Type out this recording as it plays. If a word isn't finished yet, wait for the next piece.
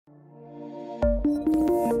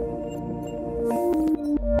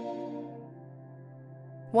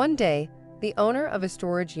One day, the owner of a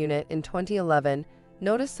storage unit in 2011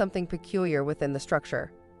 noticed something peculiar within the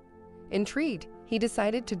structure. Intrigued, he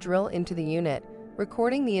decided to drill into the unit,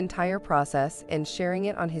 recording the entire process and sharing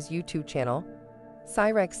it on his YouTube channel,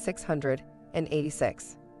 Cyrex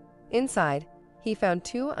 686. Inside, he found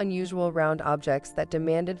two unusual round objects that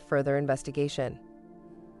demanded further investigation.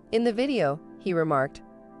 In the video, he remarked,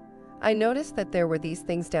 "I noticed that there were these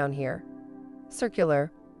things down here.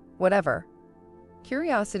 Circular, whatever."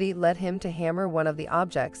 Curiosity led him to hammer one of the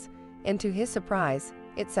objects, and to his surprise,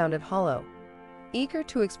 it sounded hollow. Eager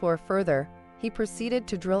to explore further, he proceeded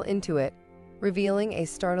to drill into it, revealing a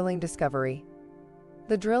startling discovery.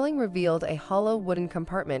 The drilling revealed a hollow wooden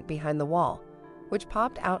compartment behind the wall, which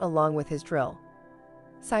popped out along with his drill.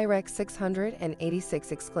 Cyrex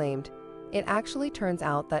 686 exclaimed, "It actually turns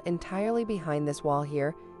out that entirely behind this wall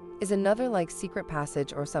here is another like secret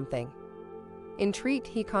passage or something." Intrigued,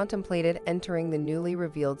 he contemplated entering the newly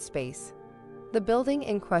revealed space. The building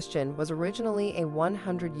in question was originally a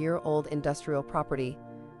 100-year-old industrial property,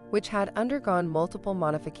 which had undergone multiple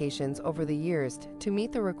modifications over the years to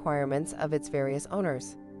meet the requirements of its various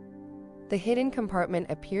owners. The hidden compartment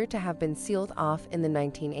appeared to have been sealed off in the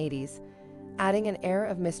 1980s, adding an air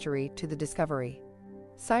of mystery to the discovery.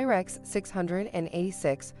 Cyrex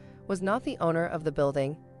 686 was not the owner of the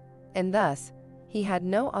building, and thus, he had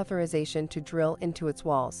no authorization to drill into its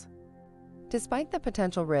walls. Despite the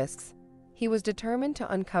potential risks, he was determined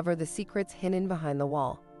to uncover the secrets hidden behind the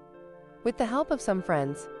wall. With the help of some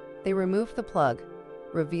friends, they removed the plug,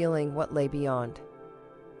 revealing what lay beyond.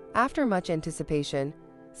 After much anticipation,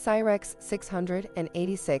 Cyrex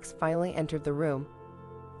 686 finally entered the room,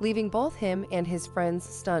 leaving both him and his friends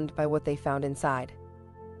stunned by what they found inside.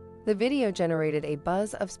 The video generated a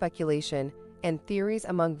buzz of speculation and theories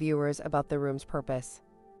among viewers about the room's purpose.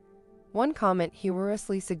 One comment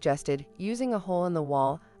humorously suggested using a hole in the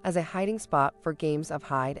wall as a hiding spot for games of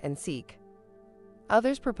hide and seek.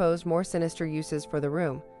 Others proposed more sinister uses for the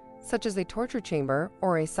room, such as a torture chamber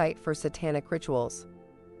or a site for satanic rituals.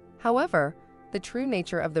 However, the true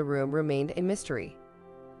nature of the room remained a mystery.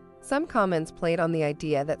 Some comments played on the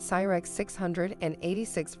idea that Cyrex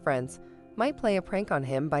 686 friends might play a prank on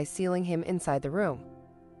him by sealing him inside the room.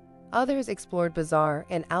 Others explored bizarre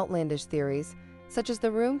and outlandish theories, such as the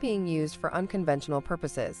room being used for unconventional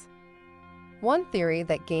purposes. One theory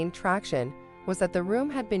that gained traction was that the room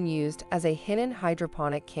had been used as a hidden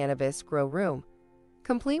hydroponic cannabis grow room,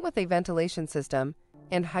 complete with a ventilation system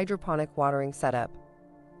and hydroponic watering setup.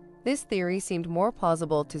 This theory seemed more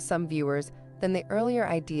plausible to some viewers than the earlier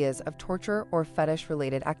ideas of torture or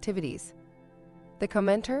fetish-related activities. The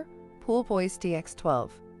commenter, PoolboysDX12,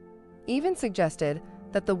 even suggested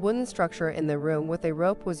that the wooden structure in the room with a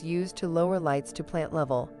rope was used to lower lights to plant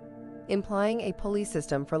level, implying a pulley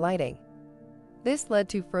system for lighting. This led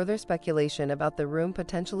to further speculation about the room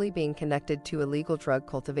potentially being connected to illegal drug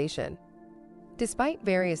cultivation. Despite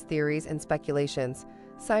various theories and speculations,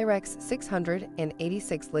 Cyrex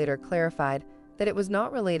 686 later clarified that it was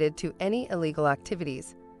not related to any illegal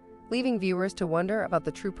activities, leaving viewers to wonder about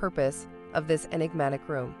the true purpose of this enigmatic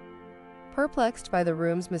room. Perplexed by the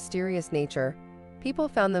room's mysterious nature, people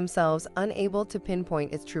found themselves unable to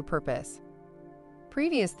pinpoint its true purpose.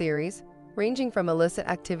 Previous theories, ranging from illicit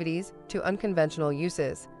activities to unconventional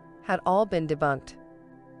uses, had all been debunked.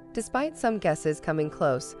 Despite some guesses coming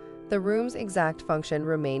close, the room's exact function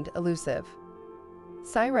remained elusive.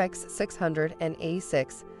 Cyrex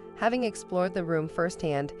 686, having explored the room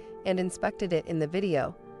firsthand and inspected it in the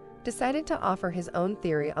video, decided to offer his own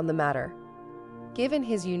theory on the matter. Given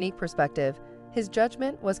his unique perspective, his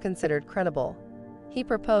judgment was considered credible. He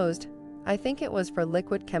proposed, "I think it was for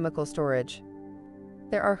liquid chemical storage.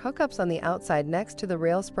 There are hookups on the outside next to the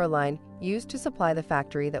rail spur line used to supply the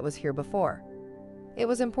factory that was here before." It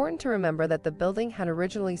was important to remember that the building had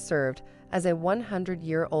originally served as a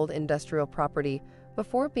 100-year-old industrial property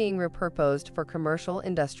before being repurposed for commercial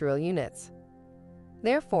industrial units.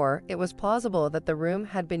 Therefore, it was plausible that the room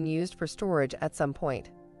had been used for storage at some point.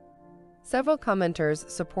 Several commenters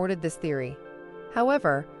supported this theory.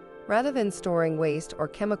 However, rather than storing waste or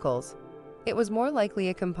chemicals, it was more likely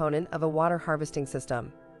a component of a water harvesting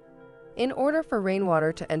system. In order for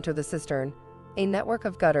rainwater to enter the cistern, a network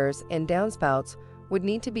of gutters and downspouts would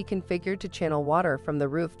need to be configured to channel water from the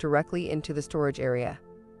roof directly into the storage area.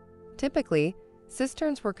 Typically,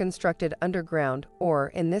 cisterns were constructed underground or,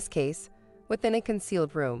 in this case, within a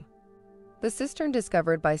concealed room. The cistern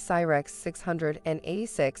discovered by Cyrex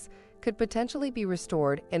 686 could potentially be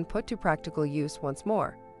restored and put to practical use once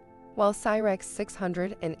more. While Cyrex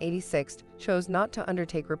 686 chose not to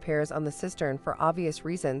undertake repairs on the cistern for obvious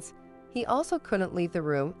reasons, he also couldn't leave the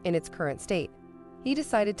room in its current state. He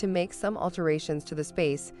decided to make some alterations to the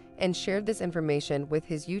space and shared this information with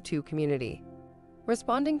his YouTube community.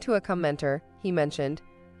 Responding to a commenter, he mentioned,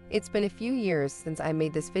 "It's been a few years since I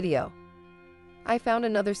made this video. I found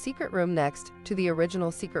another secret room next to the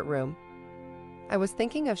original secret room. I was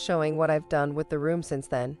thinking of showing what I've done with the room since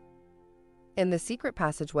then. In the secret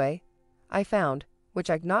passageway, I found, which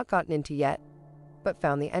I've not gotten into yet, but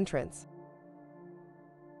found the entrance.